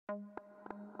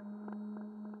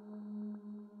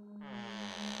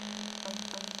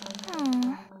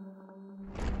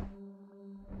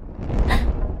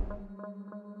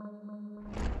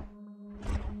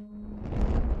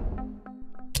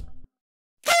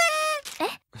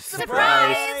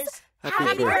Surprise!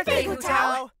 Happy birthday, Hu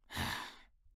Tao!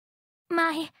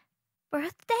 My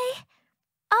birthday?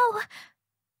 Oh,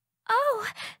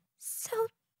 so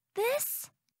this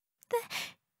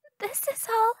is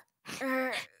all...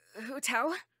 Hu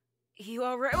Tao? You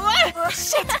alright? What?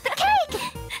 Shit, the cake!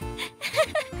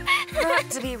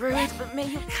 Not to be rude, but may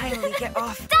you kindly get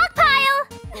off. Stockpile!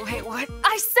 Wait, what?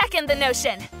 I second the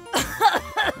notion.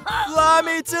 Fly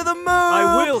me to the moon!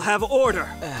 I will have order!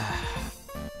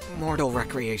 Mortal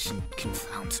recreation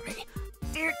confounds me.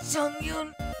 Dear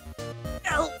Jung-yoon,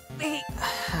 help me.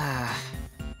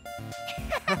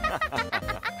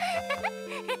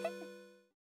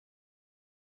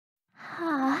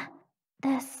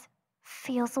 This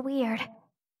feels weird.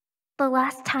 The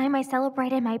last time I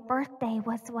celebrated my birthday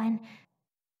was when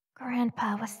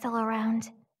Grandpa was still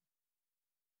around.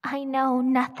 I know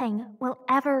nothing will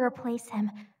ever replace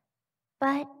him,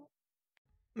 but...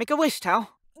 Make a wish, Tao.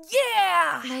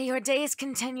 Yeah! May your days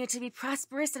continue to be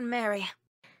prosperous and merry.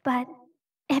 But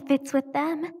if it's with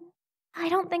them, I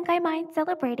don't think I mind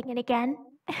celebrating it again.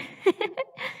 Everyone,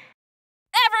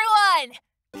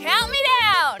 count me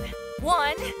down!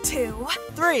 1, 2,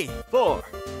 3, 4.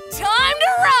 time to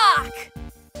rock!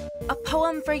 A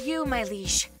poem for you, my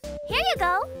liege. Here you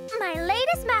go, my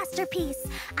latest masterpiece.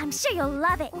 I'm sure you'll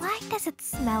love it. Why does it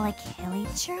smell like hilly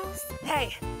churros?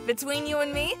 Hey, between you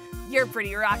and me, you're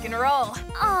pretty rock and roll.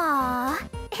 Aww,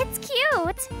 it's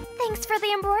cute. Thanks for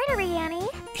the embroidery, Annie.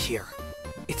 Here.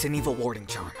 It's an evil warding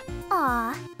charm.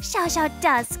 Aw, Xiao Xiao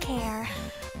does care.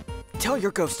 Tell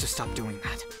your ghost to stop doing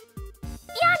that.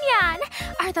 Yan Yan,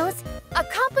 are those... A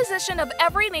composition of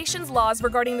every nation's laws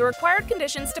regarding the required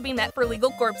conditions to be met for legal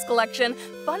corpse collection.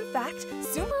 Fun fact,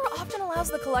 Sumer often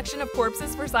allows the collection of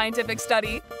corpses for scientific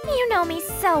study. You know me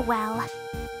so well.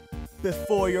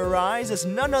 Before your eyes is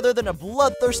none other than a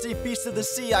bloodthirsty beast of the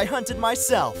sea I hunted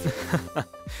myself.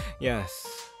 Yes.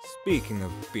 Speaking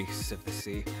of beasts of the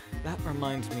sea, that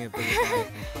reminds me of the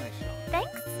Leviathan pie shop.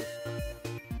 Thanks.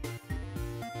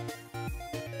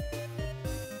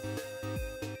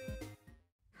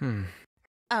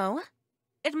 Oh?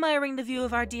 Admiring the view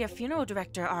of our dear funeral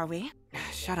director, are we?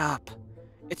 Shut up.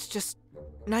 It's just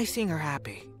nice seeing her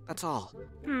happy. That's all.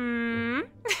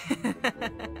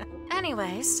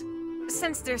 Anyways,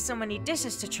 since there's so many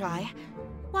dishes to try,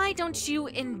 why don't you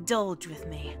indulge with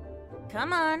me?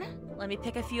 Come on, let me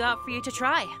pick a few out for you to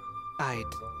try. I'd,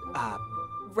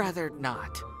 rather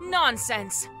not.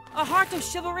 Nonsense! A heart of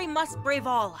chivalry must brave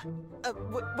all.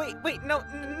 Wait, no,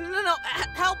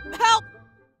 help!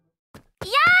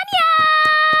 Yan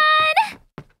Yan!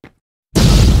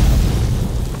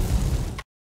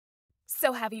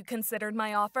 So have you considered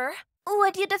my offer?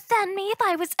 Would you defend me if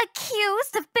I was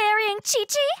accused of burying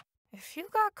Chi-Chi? If you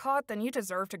got caught, then you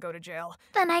deserve to go to jail.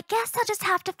 Then I guess I'll just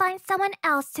have to find someone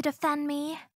else to defend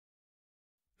me.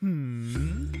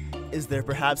 Is there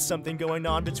perhaps something going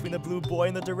on between the blue boy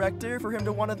and the director for him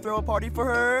to want to throw a party for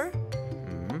her?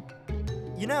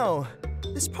 You know,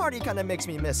 this party kind of makes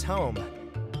me miss home.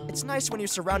 It's nice when you're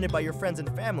surrounded by your friends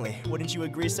and family, wouldn't you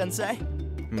agree, Sensei?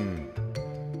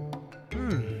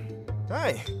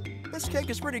 Hey, this cake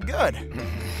is pretty good.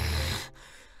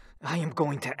 I am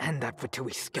going to end that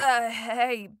Fatui skill.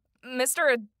 Hey,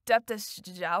 Mr. Adeptus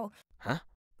Zhao. Huh?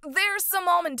 There's some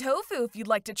almond tofu if you'd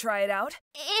like to try it out.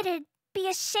 It'd be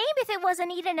a shame if it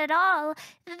wasn't eaten at all.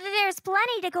 There's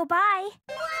plenty to go by.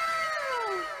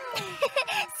 So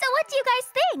what do you guys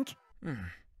think?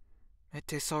 It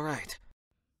tastes alright.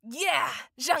 Yeah,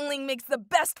 Zhangling makes the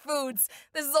best foods.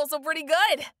 This is also pretty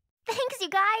good. Thanks, you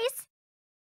guys.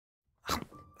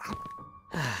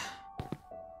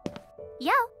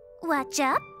 Yo, what you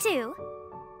up to?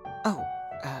 Oh,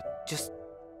 just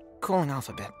cooling off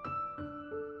a bit.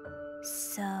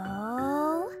 So...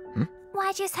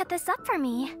 Why'd you set this up for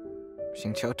me?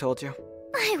 Xingqiu told you?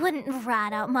 I wouldn't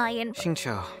rat out my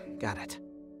Xingqiu, got it.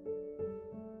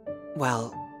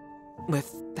 Well,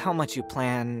 with how much you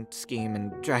plan, scheme,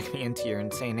 and drag me into your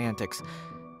insane antics,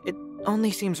 it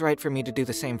only seems right for me to do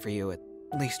the same for you at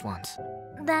least once.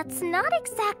 That's not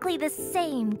exactly the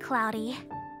same, Cloudy.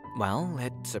 Well,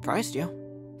 it surprised you,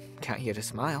 got you to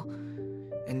smile,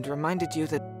 and reminded you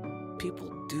that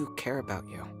people do care about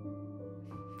you.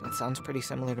 That sounds pretty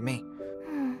similar to me.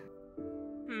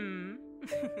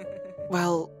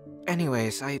 Well,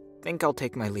 anyways, I think I'll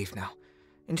take my leave now.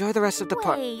 Enjoy the rest of the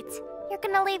Wait, you're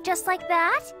gonna leave just like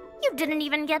that? You didn't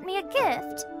even get me a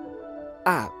gift.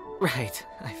 Ah, right.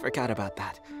 I forgot about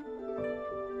that.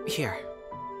 Here.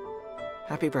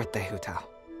 Happy birthday, Hu Tao.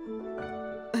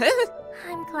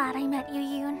 I'm glad I met you,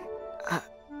 Yoon.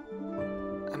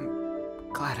 I'm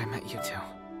glad I met you too.